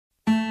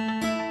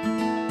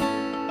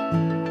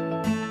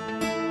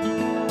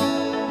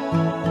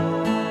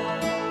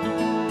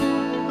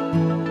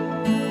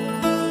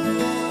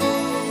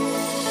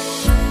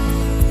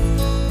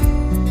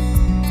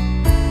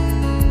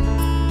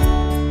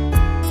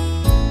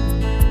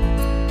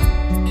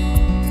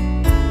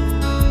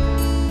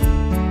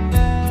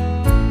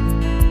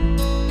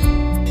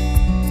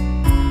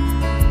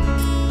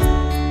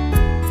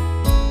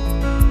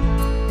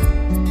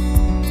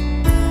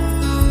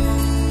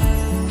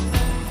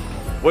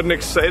What an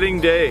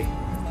exciting day.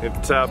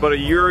 About a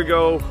year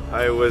ago,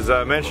 I was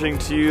mentioning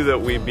to you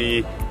that we'd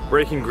be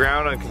breaking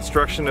ground on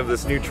construction of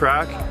this new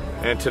track,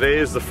 and today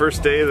is the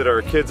first day that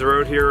our kids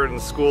are out here in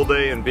the school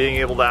day and being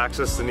able to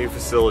access the new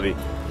facility.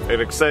 An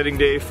exciting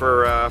day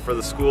for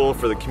the school,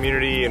 for the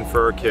community, and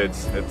for our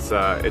kids.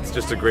 It's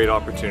just a great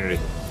opportunity.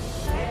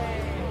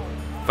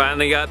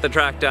 Finally got the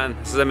track done.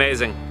 This is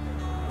amazing.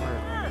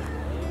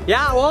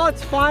 Yeah, well,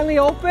 it's finally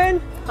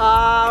open.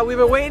 We've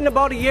been waiting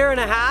about a year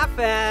and a half,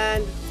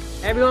 and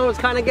everyone was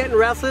kind of getting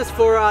restless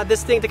for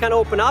this thing to kind of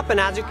open up, and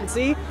as you can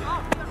see,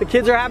 the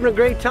kids are having a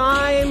great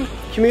time.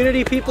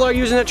 Community people are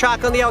using the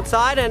track on the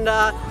outside, and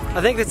I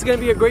think it's going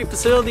to be a great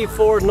facility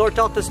for North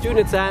Delta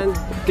students and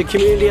the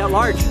community at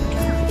large.